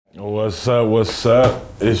What's up? What's up?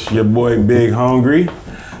 It's your boy Big Hungry,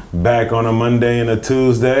 back on a Monday and a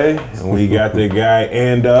Tuesday, and we got the guy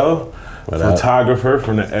Ando, photographer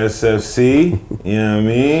from the SFC. You know what I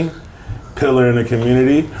mean? Pillar in the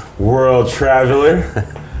community, world traveler,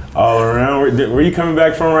 all around. Where you coming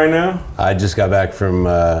back from right now? I just got back from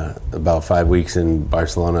about 5 weeks in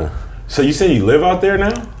Barcelona. So you say you live out there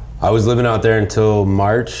now? I was living out there until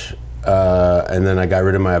March. And then I got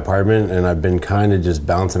rid of my apartment, and I've been kind of just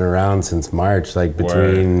bouncing around since March, like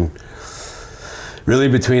between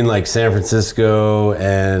like San Francisco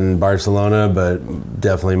and Barcelona, but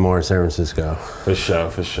definitely more San Francisco. For sure.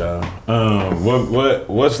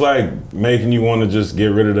 What's like making you want to just get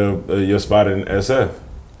rid of your spot in SF?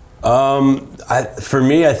 For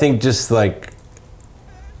me, I think just like,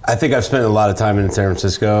 I think I've spent a lot of time in San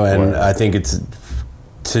Francisco, and I think it's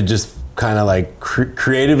to just kind of like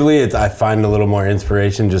creatively, I find a little more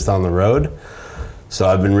inspiration just on the road. So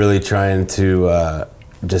I've been really trying to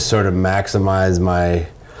just sort of maximize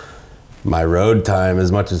my road time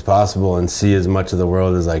as much as possible and see as much of the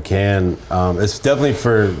world as I can. It's definitely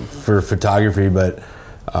for photography, but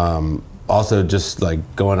also just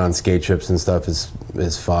like going on skate trips and stuff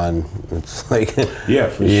is fun. It's like, yeah,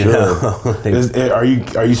 for sure. Are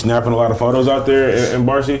you snapping a lot of photos out there in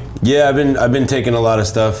Barcy? Yeah, I've been taking a lot of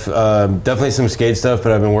stuff. Definitely some skate stuff,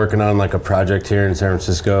 but I've been working on like a project here in San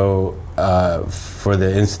Francisco for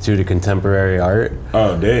the Institute of Contemporary Art.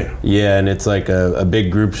 Oh, damn. Yeah, and it's like a big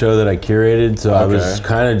group show that I curated. So I was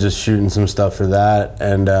kind of just shooting some stuff for that,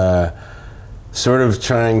 and sort of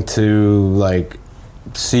trying to like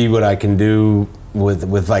see what I can do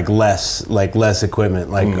with like less equipment.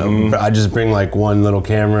 Like I just bring like one little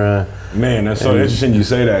camera. Man, that's so interesting you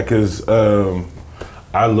say that, because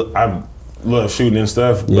I love shooting and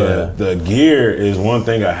stuff, but the gear is one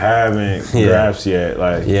thing I haven't grasped yet.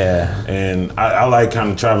 Like, and I like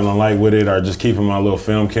kind of traveling light with it, or just keeping my little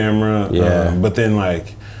film camera. But then like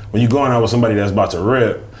when you're going out with somebody that's about to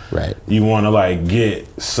rip, you want to like get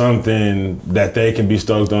something that they can be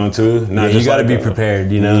stoked on too. You got to be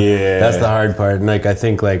prepared, you know. That's the hard part. And like I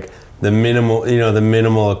think like the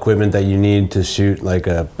minimal equipment that you need to shoot like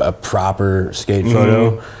a proper skate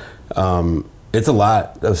photo. It's a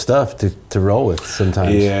lot of stuff to roll with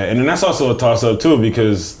sometimes. Yeah, and then that's also a toss up too,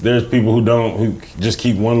 because there's people who just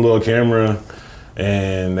keep one little camera,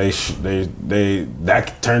 and they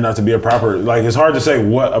that turned out to be a proper, like, it's hard to say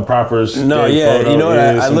what a proper skate photo you know what,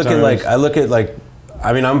 is. I look at like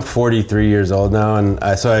I mean, I'm 43 years old now, and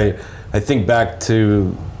I think back to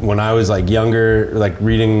when I was like younger, like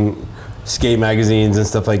reading skate magazines and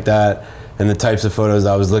stuff like that, and the types of photos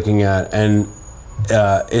I was looking at, and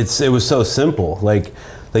it was so simple. Like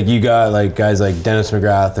you got like guys like Dennis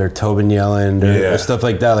McGrath or Tobin Yelland or stuff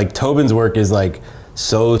like that. Like Tobin's work is like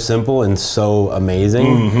so simple and so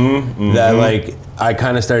amazing that like I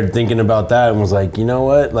kind of started thinking about that and was like, you know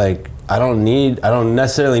what, like I don't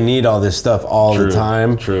necessarily need all this stuff all the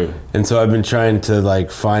time. And so I've been trying to like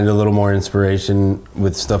find a little more inspiration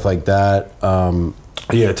with stuff like that.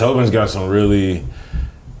 Tobin's got some really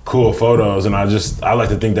cool photos, and I like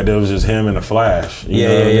to think that it was just him and a flash. You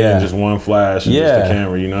know what I mean? Just one flash and just a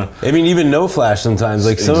camera, you know? I mean, even no flash sometimes.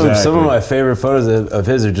 Like some of my favorite photos of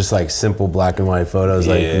his are just like simple black and white photos,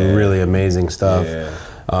 like really amazing stuff.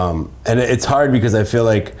 And it's hard because I feel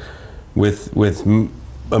like with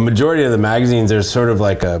a majority of the magazines, there's sort of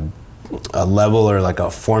like a level or like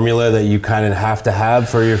a formula that you kind of have to have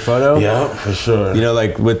for your photo. Yeah, for sure. You know,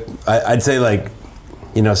 like I'd say like,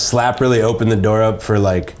 you know, Slap really opened the door up for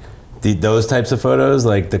like those types of photos,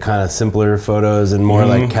 like the kind of simpler photos and more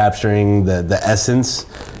like capturing the essence.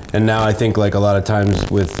 And now I think like a lot of times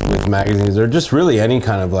with magazines, or just really any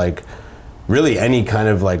kind of like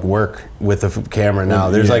work with a camera now,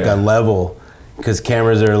 there's like a level, because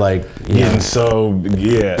cameras are like getting so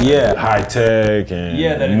high tech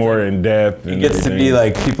and more in depth. It gets to be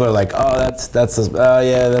like, people are like, oh, that's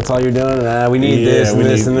all you're doing. We need this and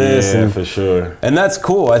this and this. Yeah, for sure. And that's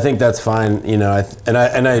cool. I think that's fine. You know, and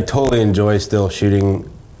I totally enjoy still shooting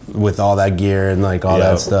with all that gear and like all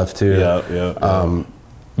that stuff too.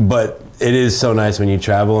 But it is so nice when you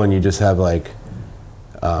travel and you just have like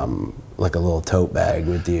a little tote bag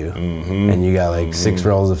with you, and you got like 6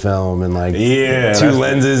 rolls of film and like 2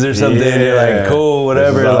 lenses or something. You're like, cool,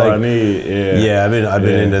 whatever. That's all like I need. I've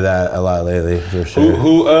been into that a lot lately, for sure.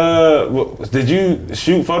 Who did you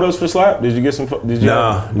shoot photos for Slap? Did you get some?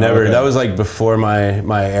 No, never. That was like before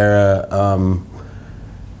my era.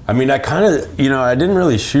 I mean, I kind of, you know, I didn't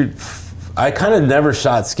really shoot. I kind of never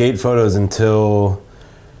shot skate photos until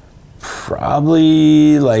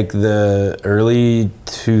probably like the early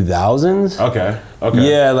 2000s. Okay.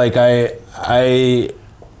 Yeah, like I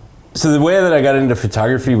so the way that I got into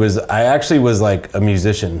photography was I actually was like a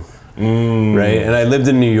musician, right? And I lived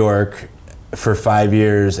in New York for 5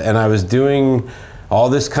 years, and I was doing all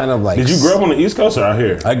this kind of like. Did you grow up on the East Coast or out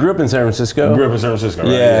here? I grew up in San Francisco. You grew up in San Francisco,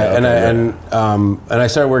 right? Yeah, and I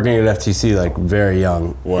started working at FTC like very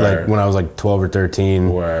young, like when I was like 12 or 13.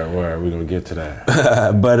 Where we gonna get to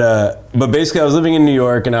that? But basically, I was living in New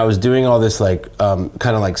York, and I was doing all this like kind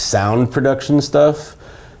of like sound production stuff,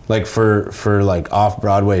 like for like off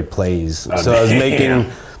Broadway plays. So I was making.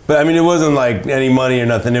 But I mean, it wasn't like any money or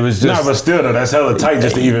nothing. It was just. No, but still, though, that's hella tight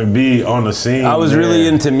just to even be on the scene. I was really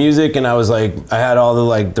into music, and I was like, I had all the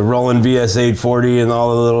like the Roland VS 840 and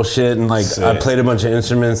all the little shit, and like I played a bunch of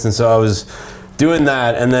instruments, and so I was doing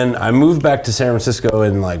that, and then I moved back to San Francisco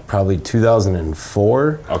in like probably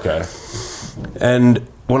 2004. Okay. And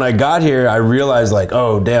when I got here, I realized like,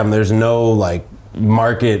 oh damn, there's no like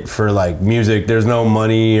market for like music, there's no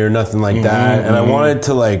money or nothing like that, and I wanted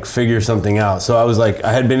to like figure something out. So I was like,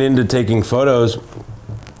 I had been into taking photos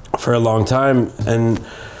for a long time, and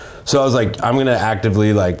so I was like, I'm gonna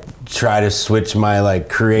actively like try to switch my like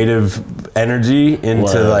creative energy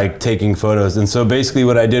into like taking photos. And so basically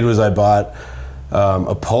what I did was I bought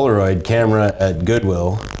a Polaroid camera at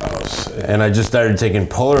Goodwill, and I just started taking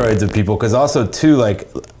Polaroids of people, because also too, like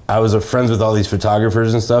I was friends with all these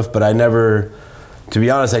photographers and stuff, but I never, to be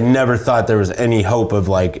honest, I never thought there was any hope of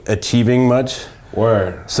like achieving much.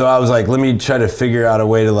 So I was like, let me try to figure out a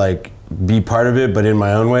way to like be part of it, but in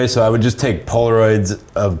my own way. So I would just take Polaroids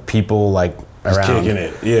of people like just around. Kicking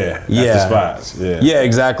it, at the spots. Yeah,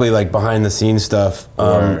 exactly, like behind the scenes stuff.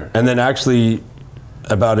 And then actually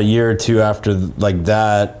about a year or two after like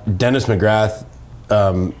that, Dennis McGrath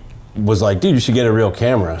was like, dude, you should get a real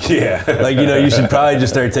camera. Yeah. Like, you know, you should probably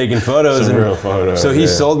just start taking photos. Some real photos. So he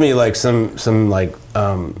sold me like some like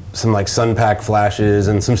sun pack flashes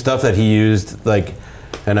and some stuff that he used, like,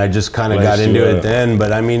 and I just kind of got into it then.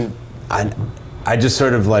 But I mean, I just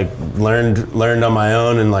sort of like learned on my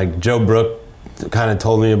own, and like Joe Brook kind of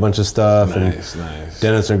told me a bunch of stuff. Nice.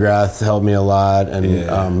 Dennis McGrath helped me a lot,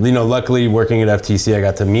 and you know, luckily working at FTC, I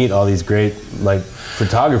got to meet all these great like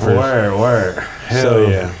photographers. Word. Hell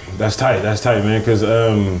yeah. That's tight, man, because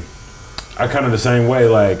I kind of the same way.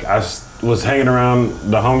 Like, I was hanging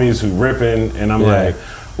around the homies who ripping, and I'm like,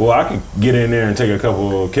 well, I could get in there and take a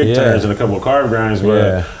couple of kick turns and a couple of carb grinds,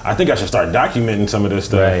 but I think I should start documenting some of this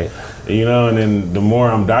stuff. Right. You know, and then the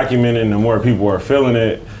more I'm documenting, the more people are feeling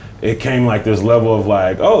it. It came like this level of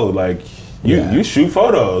like, oh, like, you shoot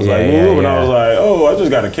photos, and I was like, oh, I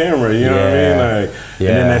just got a camera, you know what I mean? Like, and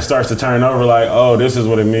then that starts to turn over, like, oh, this is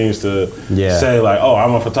what it means to say, like, oh,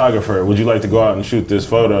 I'm a photographer. Would you like to go out and shoot this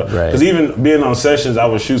photo? Because even being on sessions, I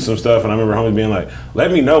would shoot some stuff, and I remember homies being like, let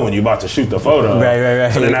me know when you're about to shoot the photo.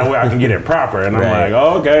 Right. So then that way I can get it proper. And I'm like,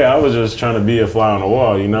 oh, okay, I was just trying to be a fly on the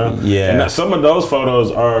wall, you know? Yeah. And some of those photos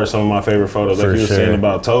are some of my favorite photos. Like you were saying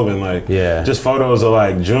about Tobin, like, just photos of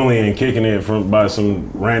like Julian kicking it by some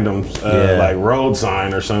random like road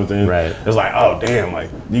sign or something. Right. It's like, oh damn, like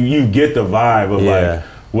you get the vibe of like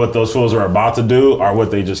what those fools are about to do or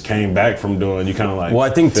what they just came back from doing. You kind of like. Well, I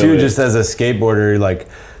think too, just as a skateboarder,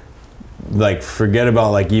 like forget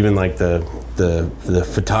about like even like the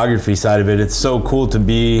photography side of it. It's so cool to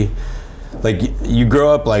be like, you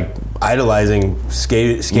grow up like idolizing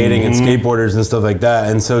skating and skateboarders and stuff like that,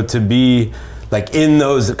 and so to be like in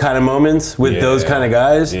those kind of moments with those kind of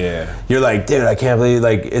guys, you're like, dude, I can't believe,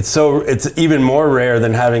 like, it's even more rare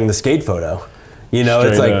than having the skate photo. You know,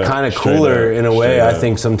 it's like kind of cooler in a way, I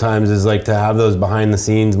think sometimes, is like to have those behind the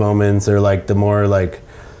scenes moments, or like the more like,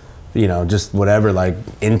 you know, just whatever, like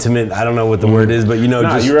intimate, I don't know what the word is, but you know,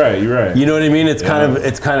 just, you're right. You know what I mean? It's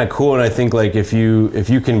kind of cool. And I think like if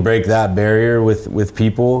you can break that barrier with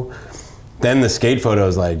people, then the skate photo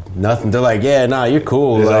is like nothing. They're like, yeah, nah, you're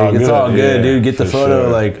cool. It's all good, dude. Get the photo.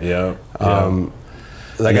 Like,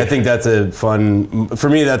 I think that's a fun, for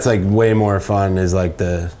me, that's like way more fun, is like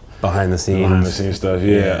the behind the scenes stuff.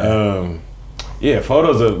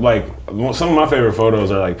 Photos of like, some of my favorite photos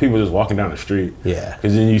are like people just walking down the street. Yeah.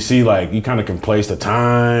 Because then you see like, you kind of can place the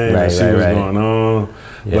time and see what's going on.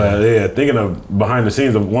 Yeah. But thinking of behind the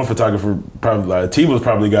scenes, of one photographer, probably like T-Bo's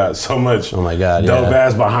probably got so much dope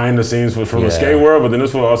ass behind the scenes from the skate world, but then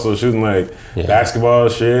this one also shooting like basketball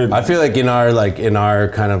shit. I feel like in our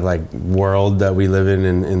kind of like world that we live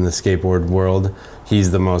in the skateboard world,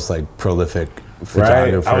 he's the most like prolific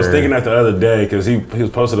photographer. I was thinking that the other day, because he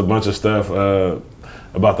was posted a bunch of stuff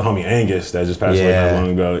about the homie Angus that just passed away not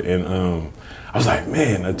long ago, and I was like,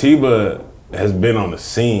 man, Atiba has been on the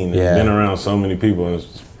scene, been around so many people, and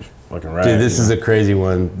it's fucking right. Dude, this is a crazy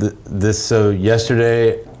one. So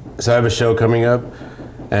yesterday, I have a show coming up,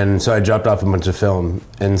 And so I dropped off a bunch of film.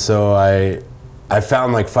 And so I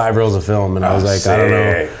found like 5 rolls of film, and I was like, sick. I don't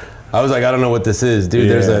know. I was like, I don't know what this is. Dude,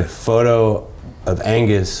 there's a photo of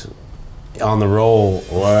Angus on the roll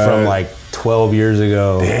from like 12 years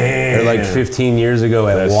ago. Damn. Or like 15 years ago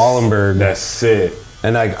at Wallenberg. That's sick.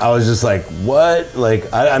 And I was just like, what?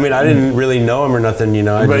 Like, I mean, I didn't really know him or nothing, you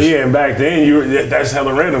know. And back then, that's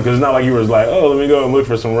hella random, because it's not like you was like, oh, let me go and look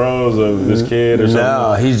for some rolls of this kid or something.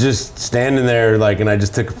 No, he's just standing there, like, and I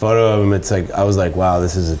just took a photo of him. It's like, I was like, wow,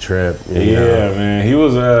 this is a trip. You know? Man. He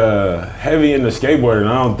was heavy into skateboarding.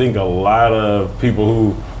 I don't think a lot of people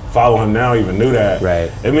who follow him now even knew that.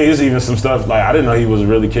 Right. I mean, it's even some stuff, like, I didn't know he was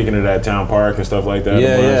really kicking it at Town Park and stuff like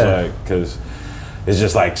that. Like, because it's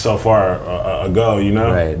just like so far ago, you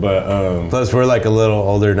know? Right. But plus we're like a little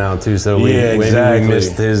older now too, so we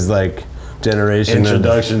missed his like generation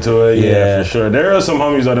introduction to it. For sure. There are some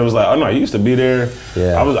homies that was like, oh no, I used to be there.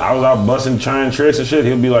 I was out busting, trying tricks and shit.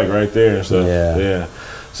 He'll be like right there and stuff.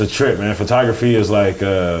 It's a trip, man. Photography is like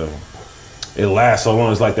it lasts so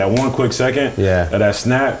long. It's like that one quick second that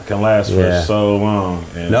snap can last for so long.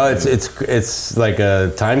 And, no, it's like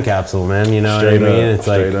a time capsule, man. You know what I mean? It's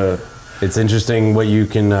like up. It's interesting what you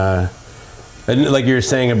can, and like you were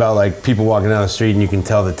saying about like people walking down the street and you can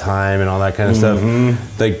tell the time and all that kind of stuff.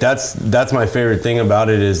 Like that's my favorite thing about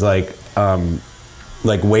it is like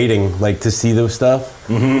waiting, like to see those stuff,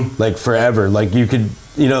 like forever. Like you could,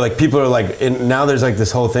 you know, like people are like, and now there's like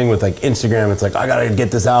this whole thing with like Instagram. It's like, I gotta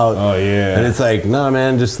get this out. Oh yeah. And it's like, nah,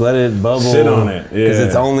 man, just let it bubble. Sit on it. Because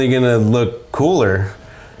it's only gonna look cooler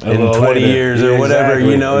in 20 years or whatever,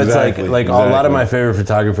 you know. It's like a lot of my favorite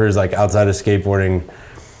photographers, like outside of skateboarding,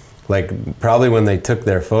 like probably when they took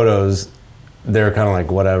their photos, they were kind of like,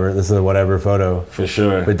 whatever, this is a whatever photo. For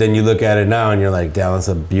sure. But then you look at it now and you're like, damn, that's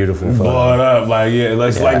a beautiful photo. Blow it up,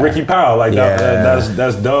 like, like Ricky Powell. Like,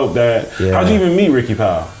 that's dope. How'd you even meet Ricky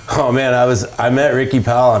Powell? Oh man, I met Ricky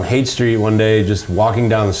Powell on Haight Street one day, just walking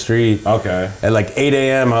down the street. Okay. At like 8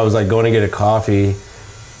 a.m., I was like going to get a coffee.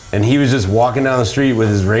 And he was just walking down the street with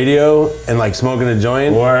his radio and like smoking a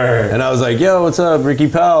joint. Word. And I was like, yo, what's up, Ricky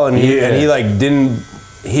Powell? And he like didn't,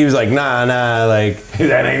 he was like, nah, like.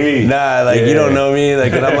 That ain't me. Nah, like you don't know me.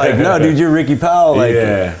 Like, and I'm like, no, dude, you're Ricky Powell. Like,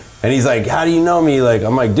 and he's like, how do you know me? Like,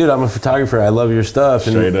 I'm like, dude, I'm a photographer. I love your stuff.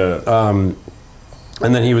 Straight up. And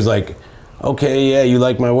then he was like, okay, yeah, you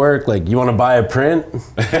like my work? Like, you want to buy a print?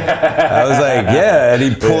 I was like, yeah. And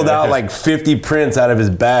he pulled out like 50 prints out of his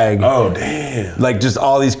bag. Oh, damn. Like just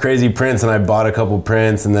all these crazy prints. And I bought a couple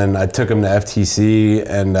prints and then I took him to FTC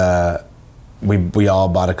and we all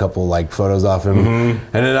bought a couple like photos off him. And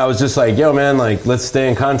then I was just like, yo, man, like let's stay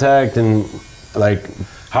in contact and like.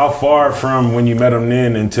 How far from when you met him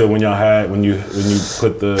then until when y'all when you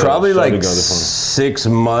put the probably like together for him? 6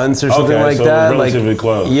 months or something like so that. Relatively like,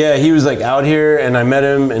 close. Yeah, he was like out here and I met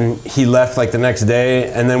him and he left like the next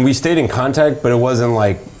day and then we stayed in contact, but it wasn't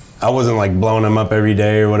like I wasn't like blowing him up every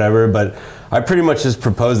day or whatever. But I pretty much just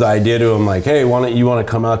proposed the idea to him like, hey, you want to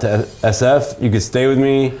come out to SF? You could stay with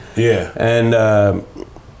me. Yeah. And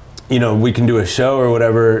you know, we can do a show or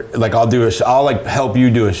whatever. Like I'll do I'll like help you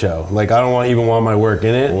do a show. Like I don't even want my work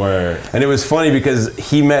in it. Word. And it was funny because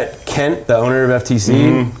he met Kent, the owner of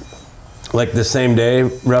FTC, like the same day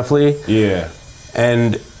roughly. Yeah.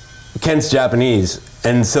 And Kent's Japanese.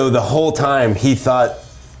 And so the whole time he thought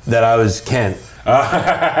that I was Kent. When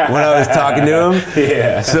I was talking to him.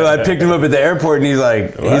 Yeah. So I picked him up at the airport and he's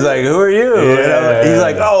like, who are you? Yeah. And he's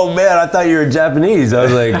like, oh man, I thought you were Japanese. I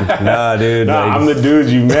was like, nah, dude. Nah, like, I'm the dude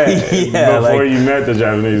you met before you met the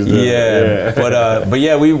Japanese dude. Yeah. But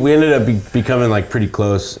yeah, we ended up becoming like pretty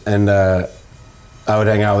close and I would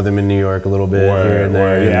hang out with him in New York a little bit here and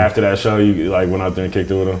there. Yeah, after that show, you like went out there and kicked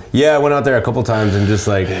it with him? Yeah, I went out there a couple times and just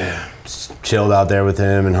like chilled out there with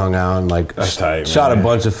him and hung out and like that's tight, shot a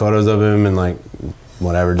bunch of photos of him and like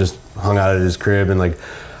whatever, just hung out at his crib and like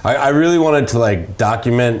I really wanted to like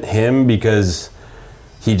document him because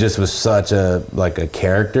he just was such a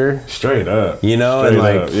character. Straight up. You know, Straight and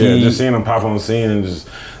like up. Just seeing him pop on the scene and just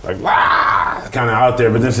like kind of out there,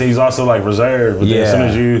 but then he's also like reserved. But then as soon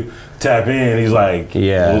as you tap in, he's like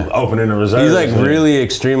opening the reserve. He's like really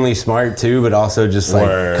extremely smart too, but also just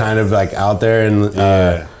like kind of like out there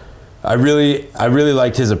and I really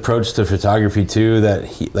liked his approach to photography too. That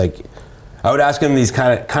he like, I would ask him these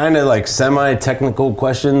kind of like semi-technical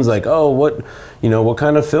questions, like, oh, what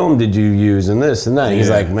kind of film did you use and this and that. He's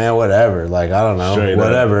like, man, whatever. Like, I don't know,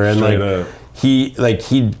 whatever. And like,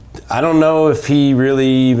 he, I don't know if he really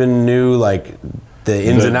even knew like the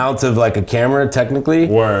ins and outs of like a camera technically.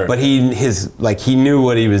 But he knew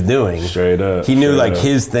what he was doing. Straight up. He knew like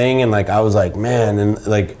his thing, and like I was like, man, and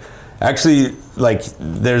like. Actually, like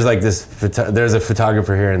there's a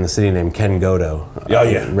photographer here in the city named Ken Godo. Oh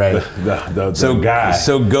yeah, right. The guy.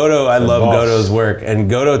 So Godo, I love boss. Godo's work, and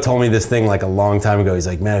Godo told me this thing like a long time ago. He's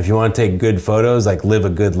like, man, if you want to take good photos, like live a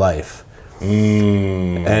good life.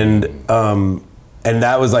 And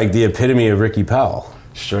that was like the epitome of Ricky Powell.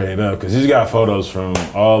 Straight up, because he's got photos from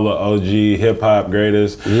all the OG hip hop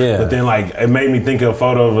greatest. Yeah. But then like it made me think of a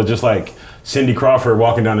photo of just like Cindy Crawford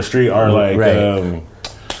walking down the street, or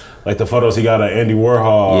like the photos he got of Andy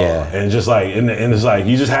Warhol. Yeah. And just like and it's like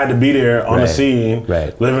you just had to be there on the scene,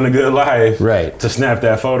 living a good life, to snap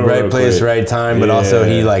that photo. Right place, quick. Right time, but also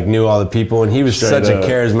he like knew all the people, and he was such a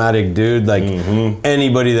charismatic dude. Like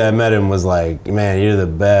anybody that met him was like, man, you're the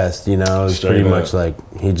best. You know, it was pretty much like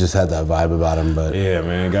he just had that vibe about him. But yeah,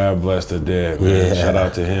 man, God bless the dead, man. Shout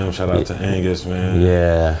out to him. Shout out to Angus, man.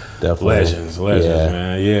 Yeah, definitely. Legends,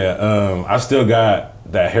 man. Yeah, I still got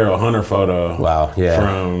that Harold Hunter photo. Wow, yeah.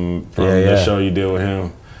 From the show you did with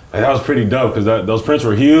him. Like, that was pretty dope because those prints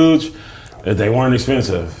were huge. They weren't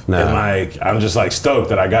expensive. No. And like I'm just like stoked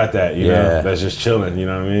that I got that. You know, that's just chilling. You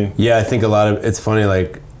know what I mean? Yeah, I think it's funny.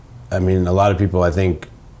 Like, I mean, a lot of people I think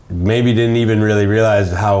maybe didn't even really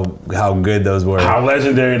realize how good those were. How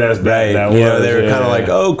legendary that was. You know, they were kind of like,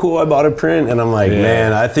 oh, cool, I bought a print, and I'm like,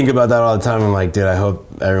 man, I think about that all the time. I'm like, dude, I hope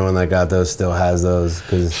everyone that got those still has those.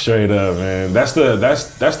 Cause straight up, man. That's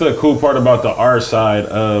the cool part about the art side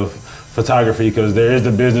of photography, because there is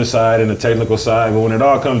the business side and the technical side, but when it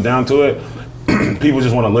all comes down to it, people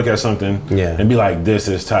just want to look at something and be like, this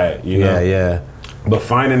is tight, you know? Yeah. But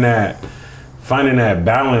finding that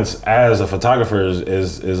balance as a photographer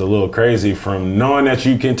is a little crazy, from knowing that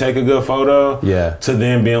you can take a good photo to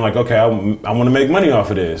then being like, okay, I want to make money off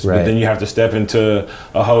of this. But then you have to step into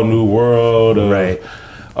a whole new world of,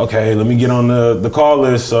 okay, let me get on the call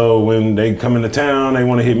list, so when they come into town, they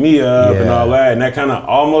want to hit me up and all that. And that kind of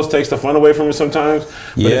almost takes the fun away from it sometimes.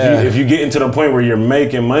 But if you get into the point where you're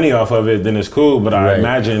making money off of it, then it's cool. But I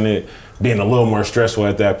imagine it being a little more stressful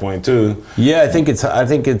at that point too. Yeah, I think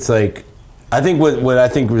what I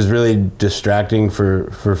think was really distracting for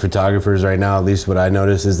photographers right now, at least what I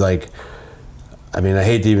notice, is like, I mean, I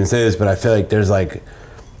hate to even say this, but I feel like there's like,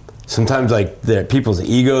 sometimes like people's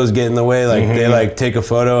egos get in the way. Like they like take a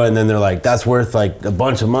photo and then they're like, that's worth like a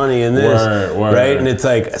bunch of money in this, right? And it's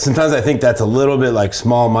like, sometimes I think that's a little bit like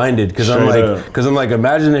small-minded, because I'm like,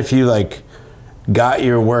 imagine if you like got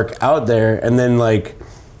your work out there and then like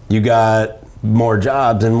you got more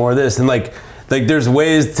jobs and more this, and like there's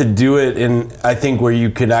ways to do it, and I think where you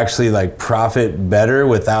could actually like profit better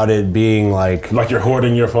without it being like you're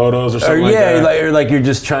hoarding your photos or something like that. Or like you're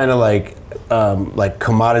just trying to like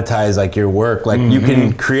commoditize like your work. Like you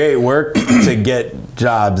can create work to get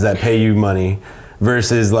jobs that pay you money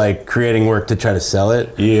versus like creating work to try to sell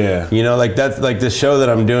it. Yeah. You know, like that's like the show that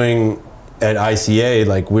I'm doing at ICA,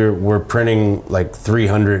 like we're printing like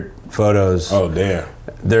 300 photos. Oh damn.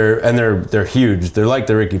 They're huge. They're like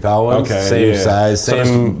the Ricky Powell ones. Okay, same size. Same.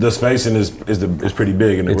 So the spacing is pretty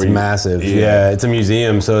big. It's massive. Yeah, it's a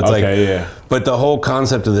museum. So it's But the whole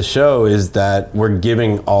concept of the show is that we're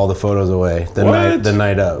giving all the photos away the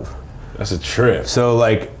night of. That's a trip. So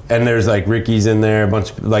like, and there's like Ricky's in there.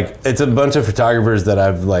 It's a bunch of photographers that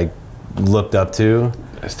I've like looked up to.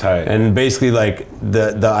 That's tight. And basically like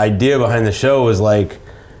the idea behind the show was like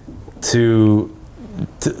to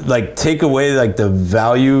like take away like the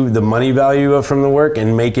money value from the work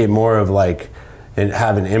and make it more of like, and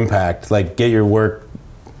have an impact, like get your work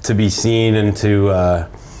to be seen and to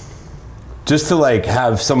just to like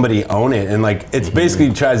have somebody own it. And like it's basically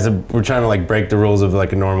we're trying to like break the rules of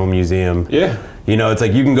like a normal museum. Yeah, you know, it's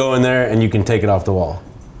like you can go in there and you can take it off the wall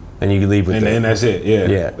and you can leave with it, and that's it.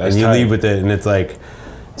 Yeah, and you leave with it, and it's like,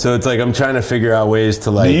 so it's like I'm trying to figure out ways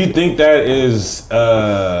to like. Do you think that is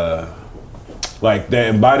like the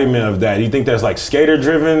embodiment of that? Do you think that's like skater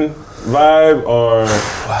driven vibe, or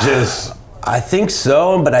just? I think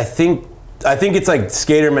so, but I think it's like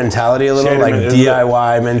skater mentality a little, like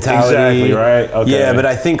DIY mentality. Exactly, right? Okay. Yeah, but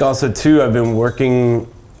I think also too, I've been working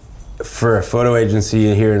for a photo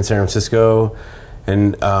agency here in San Francisco,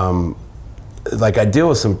 and like I deal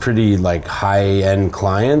with some pretty like high end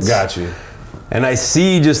clients. Got you. And I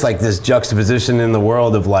see just like this juxtaposition in the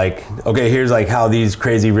world of like, okay, here's like how these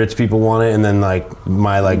crazy rich people want it, and then like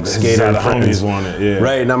my like skater homies want it, yeah.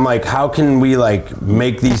 Right, and I'm like, how can we like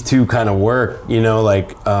make these two kind of work, you know,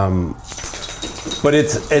 like, but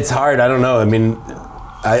it's hard. I don't know. I mean,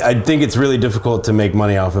 I think it's really difficult to make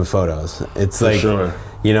money off of photos. It's like,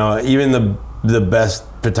 you know, even the best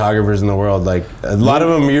photographers in the world, like a lot of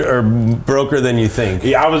them are broker than you think.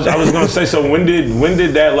 Yeah, I was gonna say. So when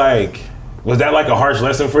did that like? Was that like a harsh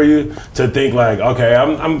lesson for you to think like, okay,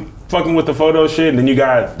 I'm fucking with the photo shit, and then you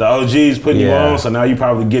got the OGs putting you on, so now you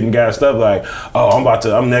probably getting gassed up like, oh,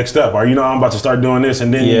 I'm next up, or I'm about to start doing this,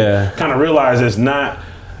 and then you kind of realize it's not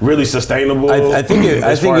really sustainable. I think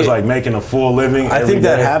as far as like making a full living. I think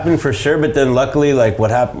that happened for sure, but then luckily, like what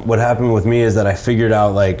happened with me is that I figured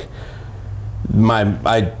out like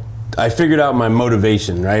I figured out my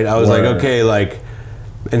motivation, right? I was like, okay, like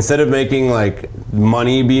instead of making like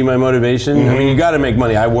money be my motivation, I mean, you got to make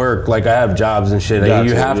money. I work, like I have jobs and shit.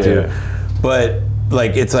 You have to, but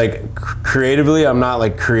like it's like creatively, I'm not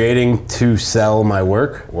like creating to sell my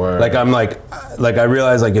work. Like I'm like I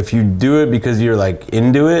realize like if you do it because you're like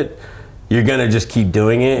into it, you're gonna just keep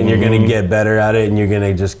doing it, and you're gonna get better at it, and you're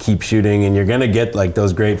gonna just keep shooting, and you're gonna get like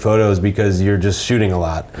those great photos because you're just shooting a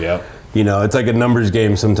lot. Yeah. It's like a numbers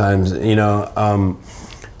game sometimes,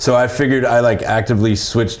 so I figured I like actively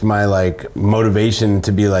switched my like motivation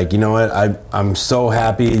to be like, you know what, I'm so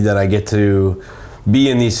happy that I get to be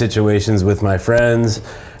in these situations with my friends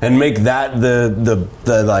and make that the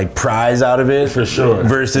like prize out of it. For sure.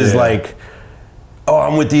 Versus like, oh,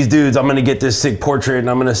 I'm with these dudes, I'm gonna get this sick portrait and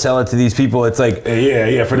I'm gonna sell it to these people. It's like,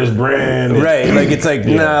 for this brand. Right, like it's like,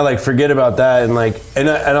 nah, like forget about that. And like, and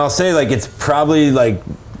I'll say like, it's probably like,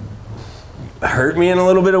 hurt me in a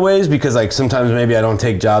little bit of ways because like sometimes maybe I don't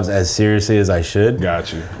take jobs as seriously as I should.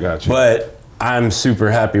 Got you. But I'm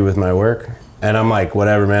super happy with my work, and I'm like,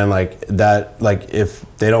 whatever, man, like that, like if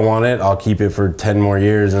they don't want it, I'll keep it for 10 more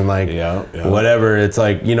years and like whatever. It's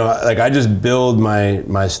like, like I just build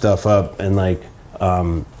my stuff up, and like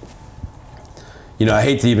I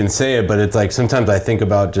hate to even say it, but it's like sometimes I think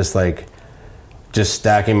about just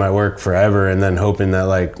stacking my work forever and then hoping that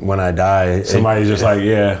like when I die somebody's just like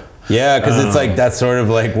yeah, because it's like that's sort of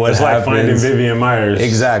like what it's happens. Like finding Vivian Myers.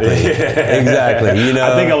 Exactly. Exactly.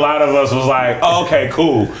 I think a lot of us was like, oh, okay,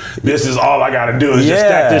 cool. This is all I got to do is just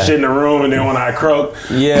stack this shit in the room, and then when I croak,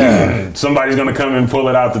 somebody's gonna come and pull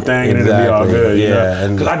it out the thing, and it'll be all good.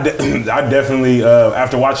 Because I definitely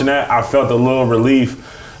after watching that, I felt a little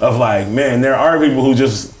relief of like, man, there are people who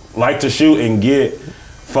just like to shoot and get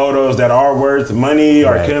photos that are worth money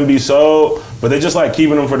or can be sold, but they just like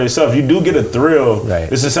keeping them for themselves. You do get a thrill.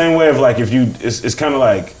 It's the same way of like if you, it's kind of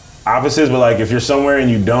like opposites, but like if you're somewhere and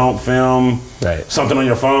you don't film something on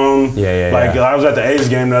your phone. I was at the A's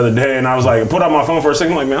game the other day, and I was like, put out my phone for a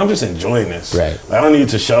second, like, man, I'm just enjoying this. I don't need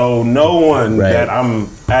to show no one that I'm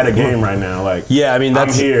at a game right now. Like, I mean,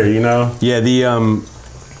 I'm here,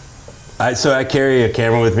 so I carry a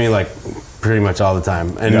camera with me like pretty much all the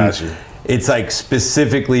time. And got you. It's like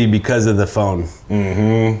specifically because of the phone,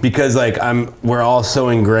 because like we're all so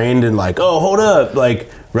ingrained in like, oh, hold up,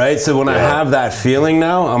 like, right? So when I have that feeling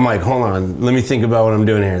now, I'm like, hold on, let me think about what I'm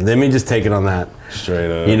doing here. Let me just take it on that.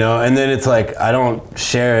 Straight up. And then it's like, I don't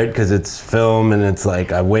share it because it's film, and it's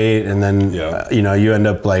like, I wait, and then, you end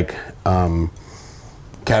up like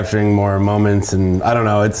capturing more moments, and I don't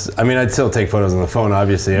know, I'd still take photos on the phone,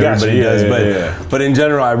 obviously, everybody does, but in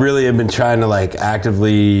general, I really have been trying to like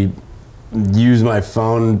actively use my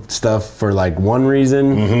phone stuff for like one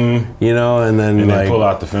reason, and then like pull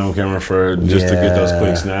out the film camera for just to get those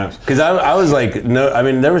quick snaps. Because I was like,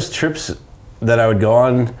 there was trips that I would go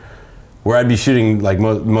on where I'd be shooting like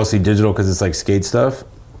mostly digital because it's like skate stuff,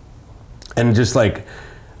 and just like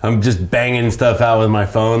I'm just banging stuff out with my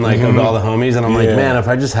phone, like of all the homies, and I'm like, man, if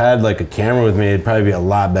I just had like a camera with me, it'd probably be a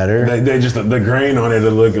lot better. They just the grain on it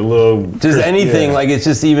would look a little just anything like it's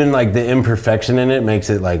just even like the imperfection in it makes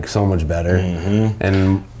it like so much better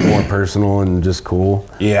and more personal and just cool.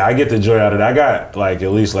 Yeah, I get the joy out of it. I got like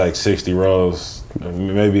at least like 60 rolls.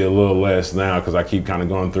 Maybe a little less now because I keep kind of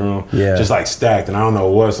going through them. Just like stacked, and I don't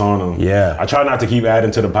know what's on them. I try not to keep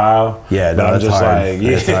adding to the pile. But I'm just hard.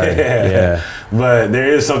 Like, But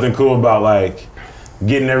there is something cool about like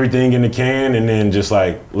getting everything in the can and then just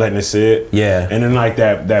like letting it sit. And then like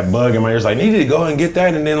that bug in my ears like, need to go and get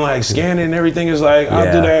that, and then like scan it and everything is like,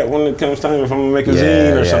 I'll do that when it comes time if I'm gonna make a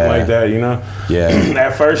zine or something like that,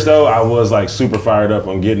 At first though, I was like super fired up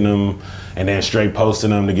on getting them and then straight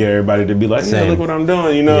posting them to get everybody to be like, look what I'm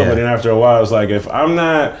doing, But then after a while, it's like, if I'm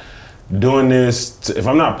not doing this, if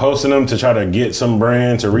I'm not posting them to try to get some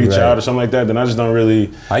brand to reach out or something like that, then I just don't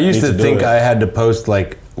really. I used to think I had to post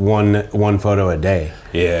like one photo a day.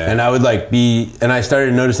 And I would like and I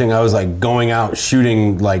started noticing I was like going out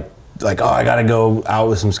shooting like, oh, I gotta go out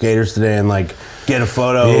with some skaters today and like get a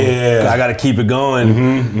photo. I gotta keep it going,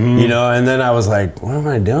 and then I was like, what am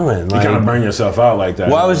I doing? Like, you kind of burn yourself out like that.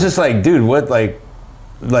 Well, I was just like, dude, what, like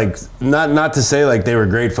not to say like they were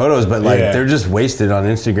great photos, but like they're just wasted on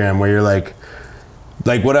Instagram where you're like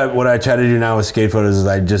what I try to do now with skate photos is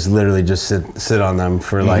I just literally just sit on them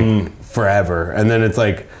for like forever, and then it's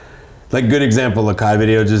like Like, good example, Lakai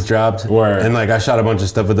video just dropped. Word. And, like, I shot a bunch of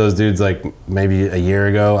stuff with those dudes, like, maybe a year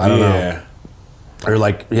ago. I don't know. Or,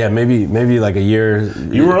 like, maybe like a year.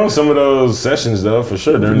 You were on some of those sessions, though, for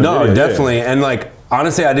sure. No, definitely. Yeah. And, like,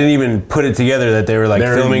 honestly, I didn't even put it together that they were, like,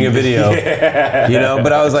 filming a video. Yeah. You know?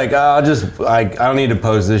 But I was like, I don't need to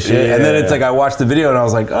post this shit. Yeah. And then it's like, I watched the video, and I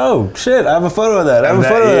was like, oh, shit, I have a photo of that. I have a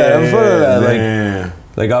photo of that.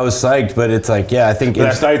 Like, I was psyched, but it's like, I think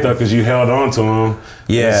that's tight though, because you held on to them,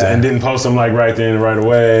 and didn't post them like right then, right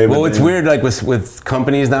away. Well, it's weird, like with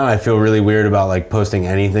companies now. I feel really weird about like posting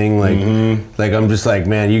anything. Like, like I'm just like,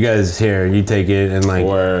 man, you guys here, you take it, and like,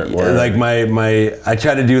 like my I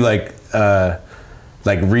try to do like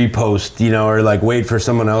repost, you know, or like wait for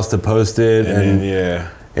someone else to post it, and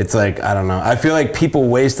then, it's like, I don't know. I feel like people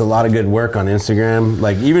waste a lot of good work on Instagram.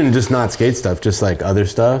 Like, even just not skate stuff, just like other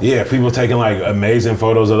stuff. Yeah, people taking like amazing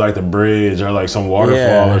photos of like the bridge or like some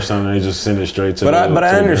waterfall or something. They just send it straight to. But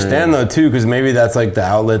I understand though too, because maybe that's like the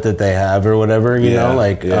outlet that they have or whatever. You know,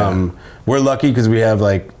 like we're lucky because we have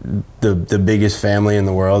like the biggest family in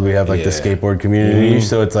the world. We have like the skateboard community,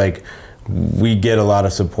 so it's like we get a lot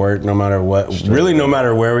of support no matter what. Really, no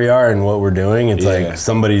matter where we are and what we're doing, it's like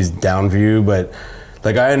somebody's down for you, but.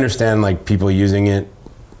 Like, I understand, like, people using it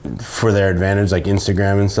for their advantage, like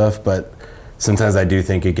Instagram and stuff, but sometimes I do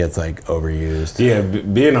think it gets, like, overused. Yeah,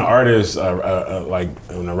 being an artist, like,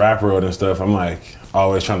 in the rap world and stuff, I'm, like,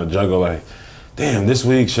 always trying to juggle, like, damn, this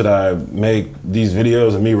week should I make these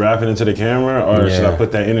videos of me rapping into the camera, or should I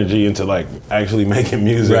put that energy into like actually making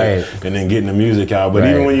music and then getting the music out? But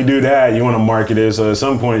even when you do that, you want to market it. So at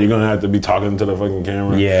some point, you're gonna have to be talking to the fucking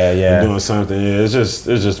camera, and doing something. It's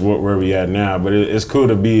just where we at now. But it's cool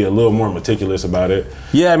to be a little more meticulous about it.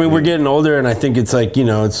 Yeah, I mean, we're getting older, and I think it's like, you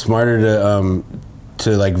know, it's smarter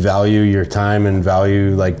to like value your time and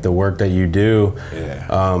value like the work that you do.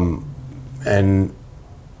 And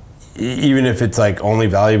even if it's like only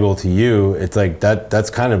valuable to you, it's like that's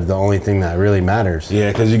kind of the only thing that really matters.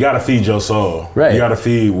 Yeah, because you got to feed your soul. Right. You got to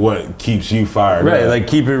feed what keeps you fired. Right. Like,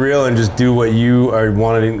 keep it real and just do what you are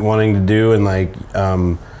wanting to do, and like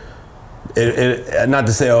it not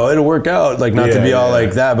to say, oh, it'll work out, like not to be all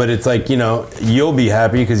like that, but it's like, you know, you'll be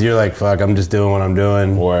happy because you're like, fuck, I'm just doing what I'm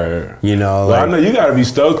doing. Or, you know, well, like, I know you got to be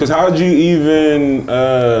stoked, because how would you even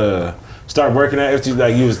start working at FT?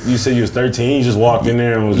 Like, you said you was 13, you just walked in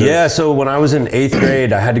there and was just... so when I was in 8th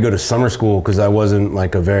grade, I had to go to summer school because I wasn't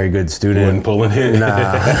like a very good student. You wasn't pulling it?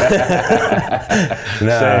 Nah.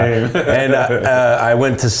 Same. And I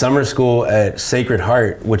went to summer school at Sacred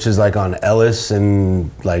Heart, which is like on Ellis and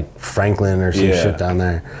like Franklin or some shit down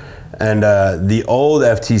there. And the old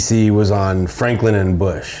FTC was on Franklin and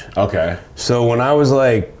Bush. Okay. So when I was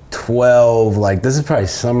like 12, like this is like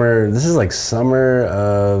summer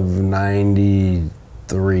of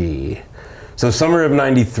 93. So summer of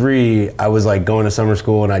 93, I was like going to summer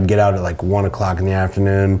school, and I'd get out at like 1 o'clock in the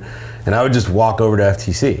afternoon, and I would just walk over to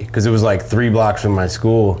FTC because it was like 3 blocks from my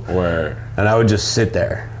school. Word. And I would just sit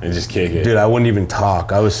there and just kick it. Dude, I wouldn't even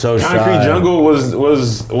talk. I was so shy. Concrete Jungle wasn't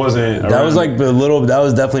around. That was like that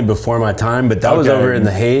was definitely before my time, but that was over in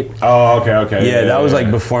the Haight. Oh, okay. Yeah, that was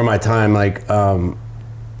like before my time.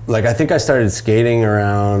 Like I think I started skating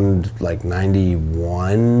around like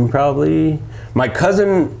 91 probably. My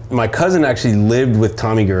cousin actually lived with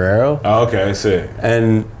Tommy Guerrero. Oh, okay, I see.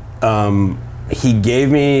 And he gave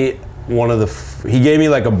me he gave me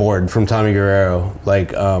like a board from Tommy Guerrero,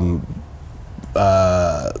 like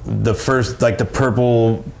the first, like the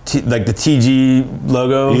purple, like the TG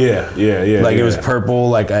logo. Yeah. Like it was purple.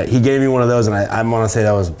 Like he gave me one of those, and I want to say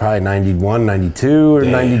that was probably 91, 92 or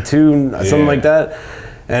 92, something like that.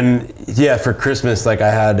 And yeah, for Christmas, like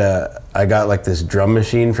I got like this drum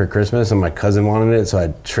machine for Christmas, and my cousin wanted it, so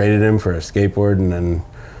I traded him for a skateboard, and then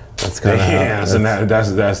that's kind of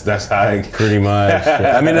that's how pretty much.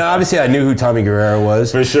 I mean, obviously I knew who Tommy Guerrero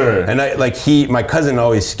was for sure, and my cousin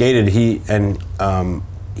always skated. He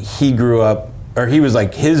grew up, or he was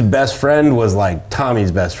like, his best friend was like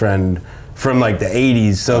Tommy's best friend from like the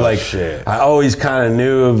 80s, so I always kind of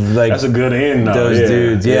knew of like that's a good end though. Those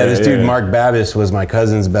dudes. This dude Mark Babbis was my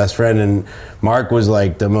cousin's best friend, and Mark was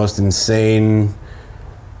like the most insane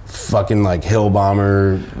fucking like hill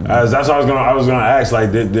bomber. That's what I was gonna ask.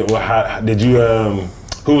 Like, did you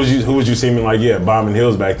who was you seeming like bombing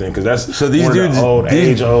hills back then? Because that's these dudes old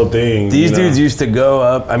thing. These dudes used to go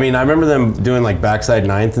up. I mean, I remember them doing like backside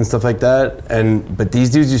ninth and stuff like that. But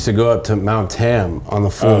these dudes used to go up to Mount Tam on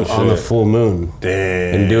the full moon.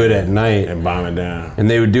 Damn. And do it at night and bomb it down. And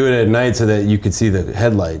they would do it at night so that you could see the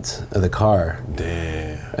headlights of the car.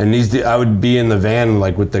 Damn. And I would be in the van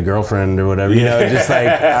like with the girlfriend or whatever, you know, just like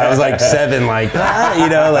I was like 7, like you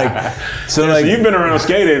know, like so like so you've been around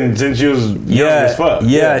skating since you was young as fuck.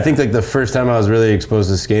 Yeah, I think like the first time I was really exposed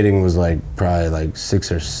to skating was like probably like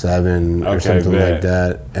 6 or 7 or something like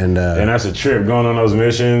that. And that's a trip going on those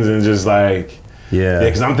missions and just like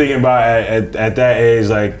because I'm thinking about at that age,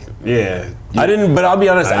 like I didn't, but I'll be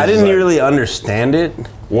honest, I didn't really understand it.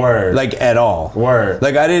 Word. Like at all. Word.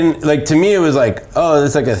 Like I didn't, like to me it was like, oh,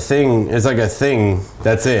 it's like a thing. It's like a thing.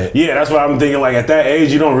 That's it. Yeah, that's what I'm thinking. Like at that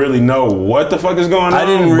age, you don't really know what the fuck is going on. I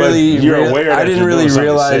didn't really, but you're aware. I didn't really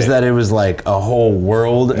realize that it was like a whole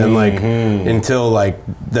world, and like until like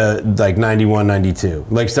the 91, 92.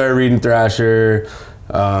 Like started reading Thrasher,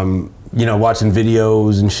 you know, watching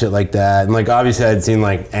videos and shit like that. And like obviously I'd seen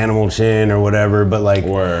like Animal Chin or whatever, but like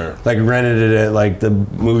rented it at like the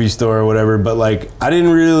movie store or whatever. But like I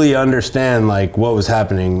didn't really understand like what was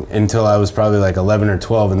happening until I was probably like 11 or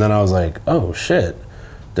 12, and then I was like, oh shit,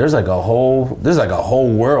 there's like a whole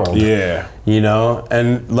world. Yeah. You know,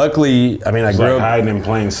 and luckily, I mean, I grew up hiding in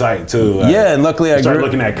plain sight too. Like, and luckily I started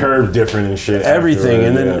looking at curves different and shit. Everything,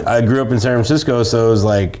 and then I grew up in San Francisco, so it was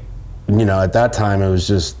like, you know, at that time it was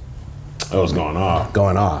just. It was going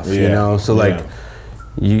off, you know. So like,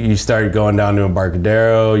 you start going down to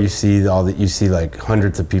Embarcadero. You see like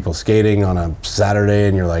hundreds of people skating on a Saturday,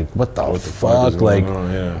 and you're like, what the fuck? Like,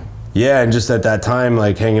 and just at that time,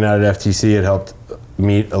 like hanging out at FTC, it helped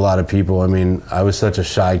meet a lot of people. I mean, I was such a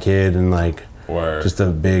shy kid and like just a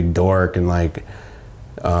big dork, and like,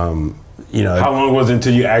 you know. How long was it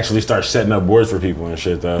until you actually start setting up boards for people and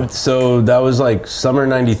shit though? So that was like summer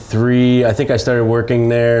 '93. I think I started working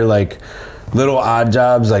there, like little odd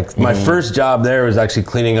jobs. Like my first job there was actually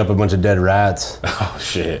cleaning up a bunch of dead rats. Oh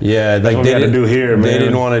shit. Yeah, that's like what they had to do here, man. They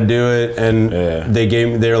didn't want to do it, and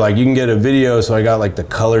they were like, you can get a video. So I got like the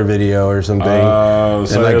color video or something. Oh,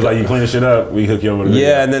 so it was like you clean shit up, we hook you over the video.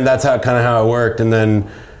 Yeah, and then that's how it worked, and then.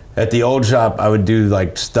 At the old shop, I would do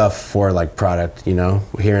like stuff for like product, you know,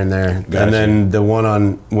 here and there. Gotcha. And then the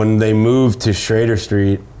one when they moved to Schrader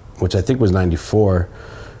Street, which I think was 94,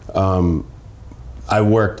 I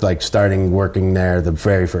starting working there the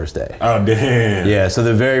very first day. Oh, damn. Yeah, so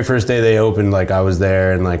the very first day they opened, like I was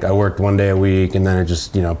there, and like I worked 1 day a week, and then it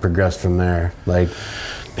just, you know, progressed from there. Like,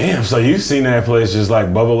 damn, so you've seen that place just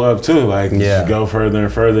like bubble up too, like just go further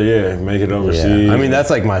and further, make it overseas. I mean, that's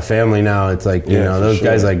like my family now. It's like, you know, those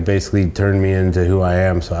guys like basically turned me into who I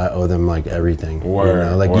am, so I owe them like everything. You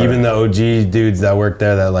know? Like even the OG dudes that worked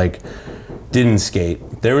there that like didn't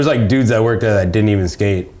skate. There was like dudes that worked there that didn't even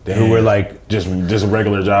skate, who were like just a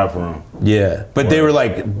regular job for them. Yeah, but they were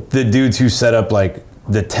like the dudes who set up like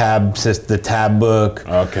the tab book.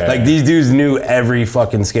 Okay. Like these dudes knew every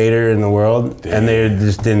fucking skater in the world, and they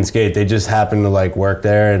just didn't skate. They just happened to like work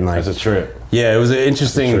there, and like that's a trip. Yeah, it was an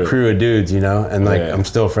interesting crew of dudes, you know, and like I'm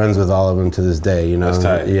still friends with all of them to this day, you know. That's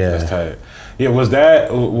tight. Yeah, that's tight. Yeah, was that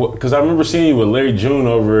because I remember seeing you with Larry June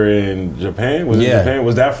over in Japan? Was it Japan?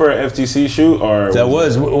 Was that for an FTC shoot or? That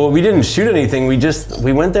was. Well, we didn't shoot anything.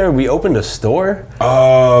 We went there. We opened a store.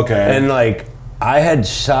 Oh, okay. And like. I had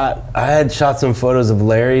shot some photos of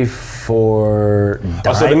Larry for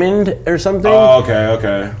Diamond or something. Oh,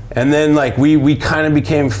 okay. And then like we kind of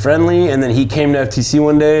became friendly, and then he came to FTC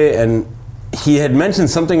one day, and he had mentioned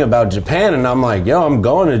something about Japan, and I'm like, yo, I'm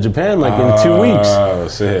going to Japan like in 2 weeks. Oh,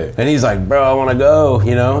 sick. And he's like, bro, I want to go,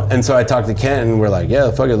 you know? And so I talked to Kent, and we're like, yeah,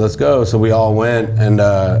 fuck it, let's go. So we all went, and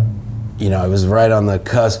you know, it was right on the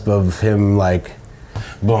cusp of him like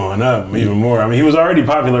blowing up even more. I mean, he was already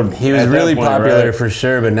popular. He was really popular for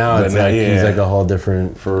sure, but now it's like he's like a whole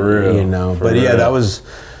different, for real, you know. But yeah, that was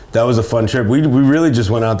a fun trip. We really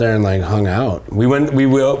just went out there and like hung out. We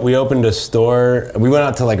opened a store. We went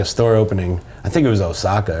out to like a store opening. I think it was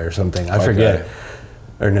Osaka or something. I forget.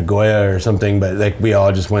 Or Nagoya or something. But like we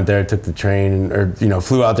all just went there, took the train, or you know,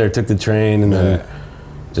 flew out there, took the train, and then.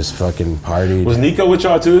 Just fucking partied. Was Nico with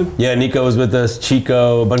y'all too? Yeah, Nico was with us.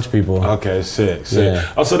 Chico, a bunch of people. Okay, sick. Yeah.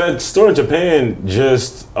 Oh, so that store in Japan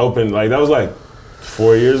just opened, like that was like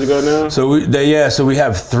 4 years ago now? So we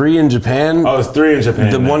have 3 in Japan. Oh, it's 3 in Japan.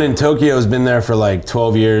 The one in Tokyo has been there for like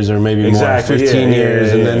 12 years or maybe more, 15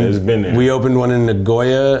 years. And then it's been there. We opened one in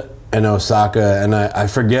Nagoya and Osaka, and I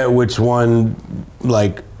forget which one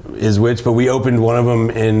like is which, but we opened one of them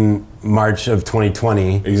in March of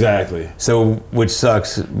 2020. Exactly. So, which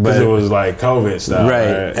sucks. Because it was like COVID stuff.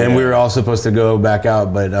 Right. And we were all supposed to go back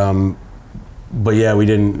out, but But yeah,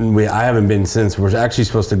 I haven't been since. We're actually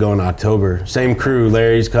supposed to go in October. Same crew.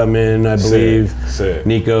 Larry's coming, I believe. Sick.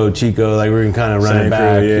 Nico, Chico, like we're gonna kind of run it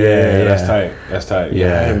back. Crew, yeah, that's tight.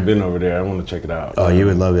 Yeah, I haven't been over there. I want to check it out. Oh, you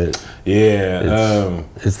would love it. Yeah.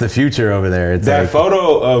 It's the future over there. It's that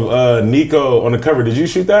photo of Nico on the cover, did you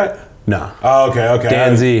shoot that? No. Oh,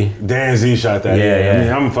 okay. Dan Z shot that.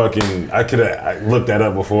 Yeah. I mean, I could have looked that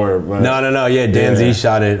up before. But No. Yeah, Dan Z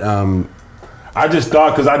shot it. I just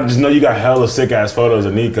thought, because I just know you got hella sick ass photos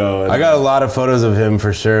of Nico. I got a lot of photos of him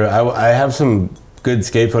for sure. I have some good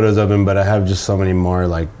skate photos of him, but I have just so many more,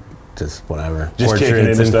 like, just whatever. Just kicking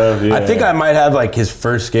it and stuff. Yeah. I think I might have like his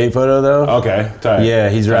first skate photo though. Okay, tight. Yeah,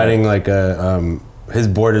 he's riding like a his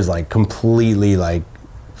board is like completely like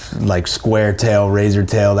square tail, razor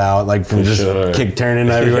tailed out, like from just kick turning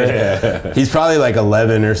everywhere. Yeah. He's probably like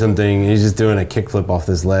 11 or something. He's just doing a kickflip off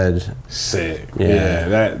this ledge. Sick. Yeah,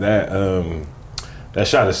 that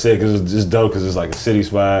shot is sick. It's just dope because it's like a city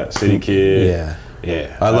spot, city kid. Yeah.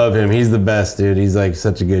 I love him. He's the best, dude. He's like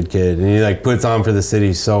such a good kid. And he like puts on for the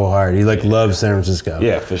city so hard. He like loves San Francisco.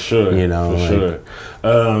 Yeah, for sure. You know, for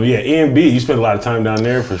sure. E&B, you spent a lot of time down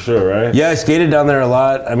there for sure, right? Yeah, I skated down there a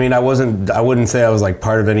lot. I mean, I wouldn't say I was like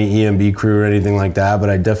part of any E&B crew or anything like that,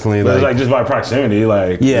 but I definitely but it was like just by proximity,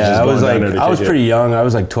 like. Yeah, I was pretty young. I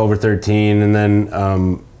was like 12 or 13 and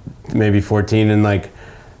then maybe 14 and like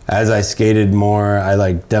as I skated more, I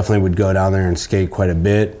like definitely would go down there and skate quite a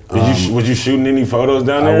bit. Was you shooting any photos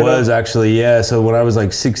down there? I was actually, yeah. So when I was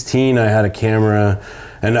like 16, I had a camera,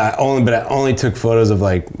 and I only took photos of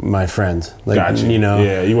like my friends. Like, gotcha. You know.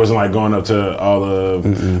 Yeah, you wasn't like going up to all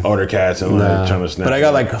the older cats and like trying to snap. But I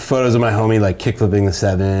got like photos of my homie like kickflipping the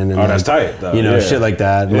 7. And that's tight. Though. You know, shit like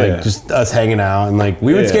that. And, like just us hanging out, and like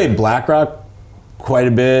we would skate Black Rock quite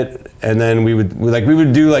a bit, and then we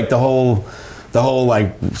would do like the whole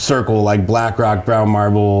like circle, like Black Rock, Brown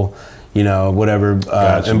Marble, you know, whatever,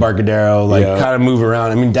 Embarcadero, like kind of move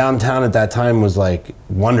around. I mean, downtown at that time was like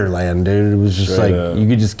Wonderland, dude. It was just you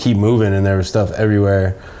could just keep moving and there was stuff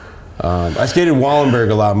everywhere. I skated Wallenberg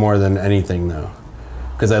a lot more than anything though,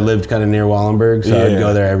 because I lived kind of near Wallenberg, so I'd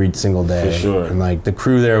go there every single day. For sure. And like the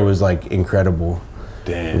crew there was like incredible.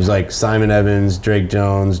 Damn. It was like Simon Evans, Drake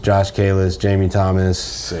Jones, Josh Kalis, Jamie Thomas.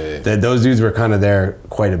 Sick. Those dudes were kind of there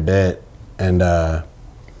quite a bit. And those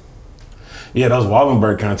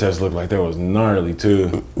Wallenberg contests looked like that was gnarly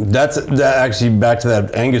too. That actually back to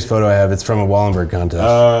that Angus photo I have. It's from a Wallenberg contest.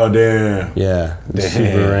 Oh damn! Yeah,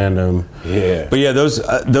 super random. Yeah, but yeah, those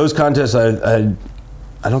contests I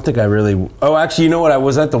don't think I really. Oh, actually, you know what? I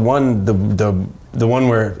was at the one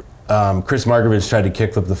where Chris Markovich tried to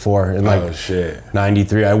kickflip the 4 in like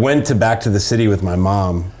 '93. I went back to the city with my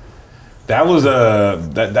mom. That was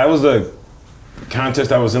a contest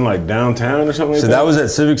that was in like downtown or something like that? So that was at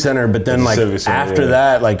Civic Center, but then like after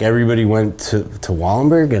that, like everybody went to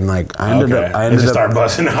Wallenberg, and like I ended up start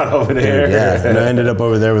busting out over there. Yeah, and I ended up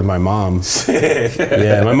over there with my mom.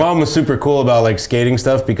 Yeah, my mom was super cool about like skating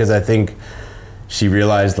stuff because I think she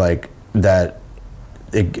realized like that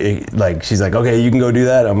like she's like, okay, you can go do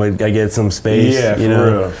that. I get some space. Yeah,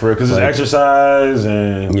 for real, because it's exercise,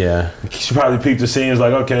 and she probably peeped the scenes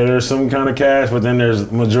like, okay, there's some kind of cash, but then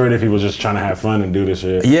there's majority of people just trying to have fun and do this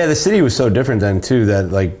shit. Yeah, the city was so different then too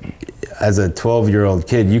that like as a 12-year-old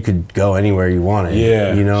kid, you could go anywhere you wanted.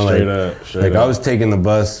 Yeah, you know, straight up. I was taking the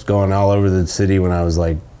bus going all over the city when I was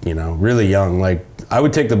like, you know, really young. Like I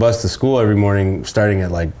would take the bus to school every morning, starting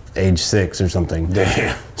at like age 6 or something.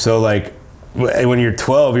 Damn. So like. When you're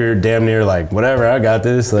 12, you're damn near like, whatever, I got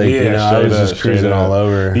this. Like, you know, I was just cruising all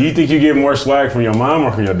over. Do you think you get more swag from your mom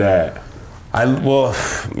or from your dad? Well,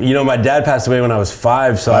 you know, my dad passed away when I was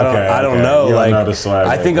 5, so I don't know. You like, don't know the swag.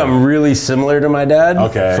 I think I'm really similar to my dad.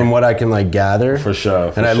 Okay. From what I can like gather. For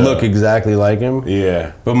sure. And I look exactly like him.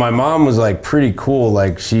 Yeah. But my mom was like pretty cool.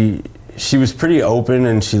 Like she was pretty open,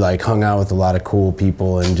 and she like hung out with a lot of cool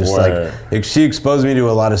people, and just like she exposed me to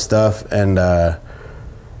a lot of stuff, and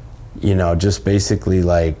you know, just basically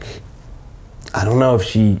like, I don't know if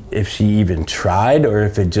she even tried or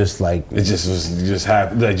if it just like it just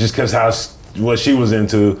happened, like just because what she was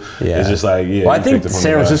into. It's just like Well, I think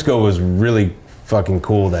San Francisco was really fucking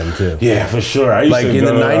cool then too. Yeah, for sure. I used like to in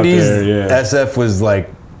go the '90s, there, SF was like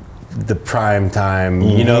the prime time.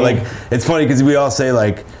 You know, like it's funny because we all say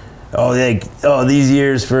like, these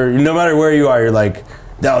years for no matter where you are, you're like,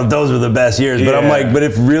 those were the best years. But I'm like, but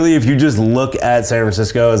if you just look at San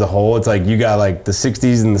Francisco as a whole, it's like you got like the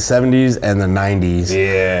 60s and the 70s and the 90s.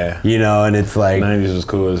 Yeah. You know, and it's like 90s was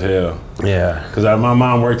cool as hell. Yeah. Because my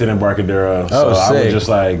mom worked in Embarcadero, so I would just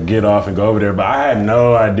like get off and go over there. But I had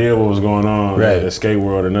no idea what was going on in the skate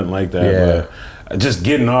world or nothing like that. just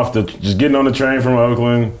getting on the train from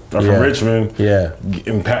Oakland or from Richmond,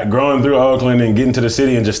 growing through Oakland and getting to the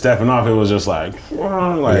city and just stepping off, it was just like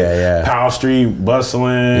Powell Street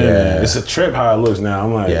bustling. It's a trip how it looks now.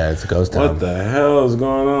 I'm like, it's a ghost town. What the hell is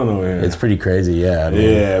going on over here? It's pretty crazy, I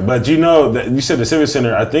mean, but you know that you said the Civic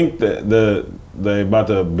Center. I think that they about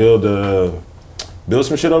to build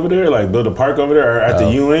some shit over there, like build a park over there, or at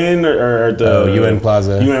the UN or at the UN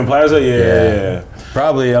Plaza. UN Plaza, yeah.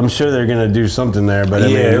 Probably, I'm sure they're gonna do something there, but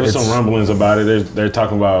there was some rumblings about it. They're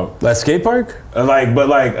talking about that skate park,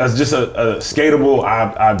 it's just a skatable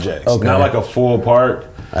object, not like a full park.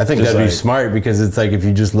 I think that'd be smart because it's like if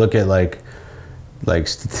you just look at like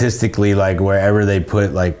statistically, like wherever they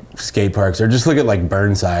put like skate parks, or just look at like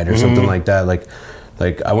Burnside or something like that. Like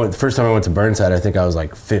the first time I went to Burnside, I think I was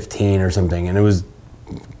like 15 or something, and it was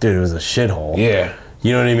a shithole. Yeah.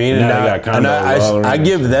 You know what I mean? And I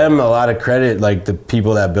give them a lot of credit, like the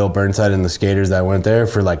people that built Burnside and the skaters that went there,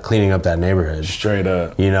 for like cleaning up that neighborhood. Straight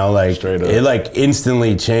up. You know, like it like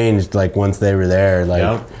instantly changed like once they were there.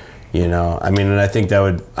 Like you know, I mean, and I think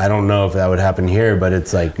I don't know if that would happen here, but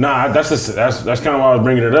it's like that's kind of why I was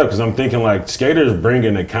bringing it up, because I'm thinking like skaters bring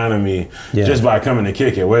an economy just by coming to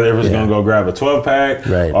kick it, whether it's gonna go grab a 12-pack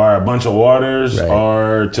or a bunch of waters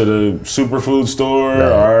or to the superfood store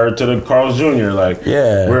or to the Carl's Jr. Like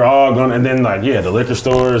we're all going, and then like the liquor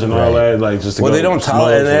stores and all that, like just to they don't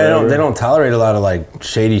tolerate they don't tolerate a lot of like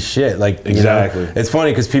shady shit, like exactly. You know? It's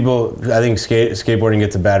funny because people, I think skateboarding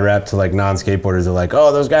gets a bad rap to like non-skateboarders. They're like,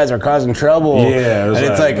 oh, those guys are causing trouble. And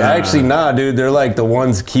it's like actually nah, dude. They're like the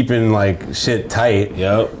ones keeping like shit tight.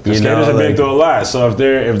 Yep. The skaters have been through a lot. So if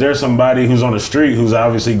there's somebody who's on the street who's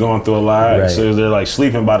obviously going through a lot, so if they're like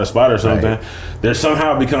sleeping by the spot or something, there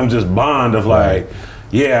somehow becomes this bond of like,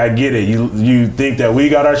 I get it. You think that we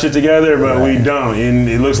got our shit together, but we don't. And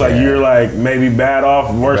it looks like you're like maybe bad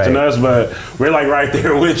off, worse than us, but we're like right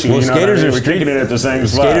there with you. Well, you know skaters are kicking it at the same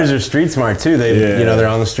spot. Skaters are street smart too. They they're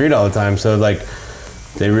on the street all the time. So like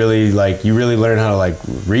they really like, you really learn how to like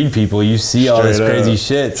read people. You see all this crazy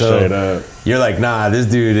shit. So you're like, nah, this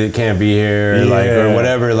dude, it can't be here, like, or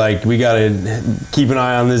whatever. Like, we gotta keep an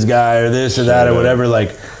eye on this guy or this or that or whatever.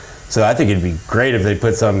 Like, so I think it'd be great if they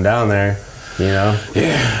put something down there, you know?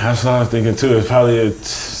 Yeah, that's what I was thinking too. It's probably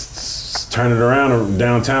turn it around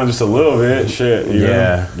downtown just a little bit, you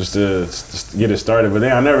know, just to get it started. But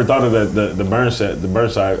I never thought of the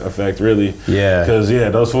Burnside effect, really. Yeah. Because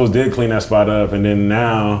those fools did clean that spot up, and then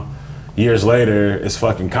now, years later, it's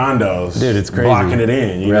fucking condos. Dude, it's crazy. Blocking it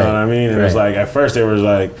in. You know what I mean? And it's like at first they was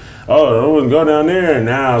like, oh, I wouldn't go down there, and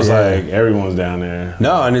now it's like everyone's down there.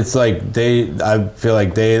 No, and it's like I feel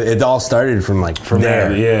like it all started from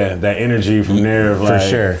there. That energy from there of like, for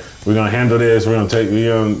sure. We're gonna handle this. We're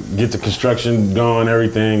gonna get the construction going,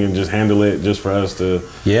 everything, and just handle it just for us to.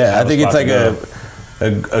 Yeah, I think it's like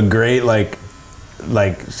a great like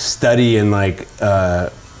study in like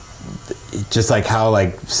just like how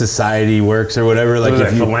like society works or whatever. Like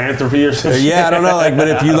if philanthropy or something. Yeah, I don't know. Like, but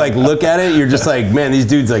if you like look at it, you're just like, man, these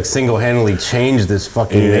dudes like single-handedly changed this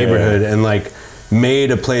fucking neighborhood and like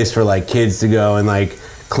made a place for like kids to go and like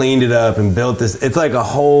cleaned it up and built this. It's like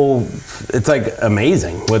it's like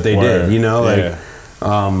amazing what they did, you know, like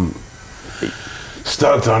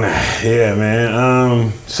stoked on that. Yeah,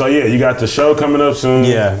 man. So you got the show coming up soon.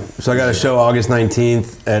 Yeah. So I got a show August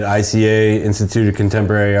 19th at ICA, Institute of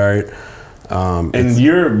Contemporary Art. And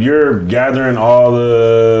you're gathering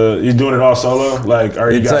you're doing it all solo? Like, or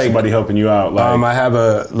you got like, somebody helping you out? Like, I have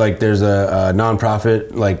there's a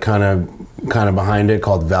nonprofit like kind of behind it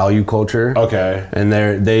called Value Culture. Okay. And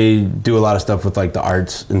they do a lot of stuff with like the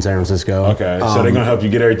arts in San Francisco. Okay. So they're gonna help you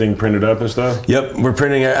get everything printed up and stuff? Yep. We're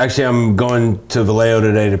printing it. Actually, I'm going to Vallejo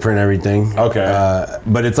today to print everything. Okay.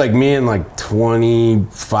 But it's like me and like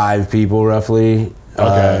 25 people roughly.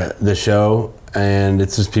 The show. And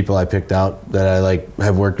it's just people I picked out that I like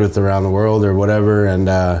have worked with around the world or whatever, and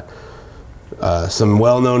some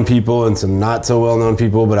well-known people and some not so well-known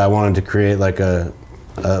people. But I wanted to create like a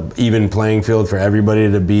even playing field for everybody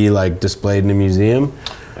to be like displayed in a museum.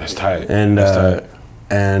 That's tight. And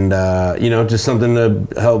you know, just something to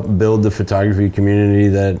help build the photography community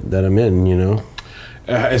that I'm in. You know,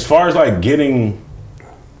 as far as like getting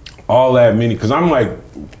all that many, because I'm like,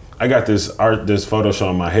 I got this photo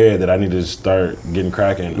show in my head that I need to start getting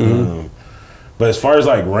cracking. Mm-hmm. But as far as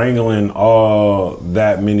like wrangling all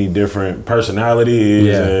that many different personalities,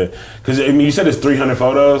 because I mean, you said it's 300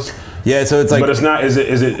 photos. Yeah, so it's like, but it's not.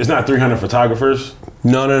 It's not 300 photographers.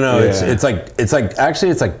 No. Yeah. It's like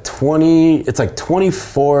 20. It's like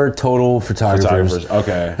 24 total photographers.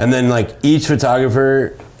 Okay. And then like each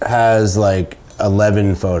photographer has like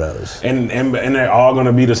 11 photos. And they're all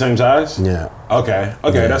gonna be the same size? Yeah. Okay,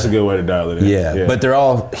 that's a good way to dial it in. Yeah, but they're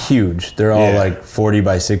all huge. They're all like 40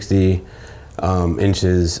 by 60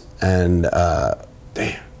 inches, and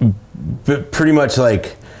but pretty much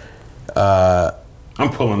like. I'm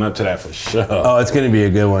pulling up to that for sure. Oh, it's gonna be a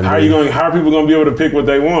good one. How are people gonna be able to pick what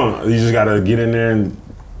they want? You just gotta get in there and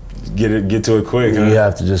get to it quick. Huh? You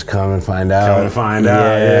have to just come and find out.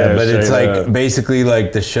 Yeah, but it's like basically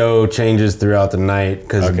like the show changes throughout the night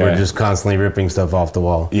because we're just constantly ripping stuff off the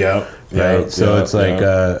wall. Yep. Right. So it's like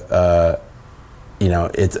you know,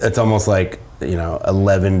 it's almost like, you know,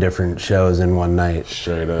 11 different shows in one night.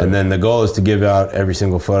 Straight up. And then the goal is to give out every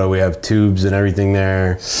single photo. We have tubes and everything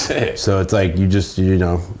there. Sick. So it's like you just, you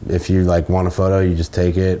know, if you like want a photo, you just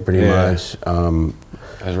take it pretty much.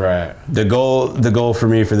 That's right. The goal for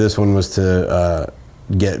me for this one was to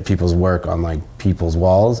get people's work on like people's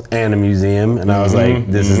walls and a museum, and I was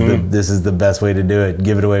like, this is the best way to do it.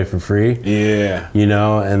 Give it away for free. Yeah. You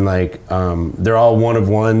know, and like they're all one of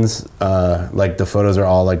ones. Like the photos are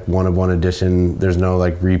all like one of one edition. There's no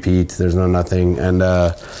like repeats. There's no nothing. And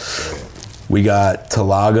we got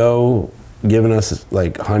Talago giving us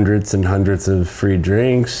like hundreds and hundreds of free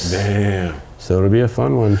drinks. Damn. So it'll be a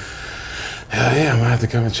fun one. Hell yeah, I'm gonna have to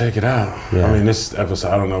come and check it out. Yeah. I mean, this episode,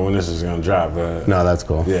 I don't know when this is gonna drop, but no, that's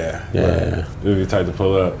cool. Yeah. It'll be tight to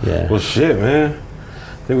pull up. Yeah. Well, shit, man.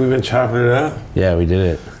 I think we've been chopping it up. Yeah, we did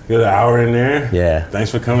it. Good hour in there. Yeah.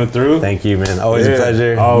 Thanks for coming through. Thank you, man. Always a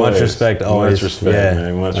pleasure. Always. Much respect. Always. Much respect,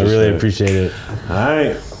 man. Much respect. I really appreciate it. All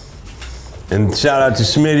right. And shout out to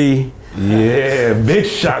Schmitty. Yeah, big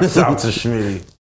shouts out to Schmitty.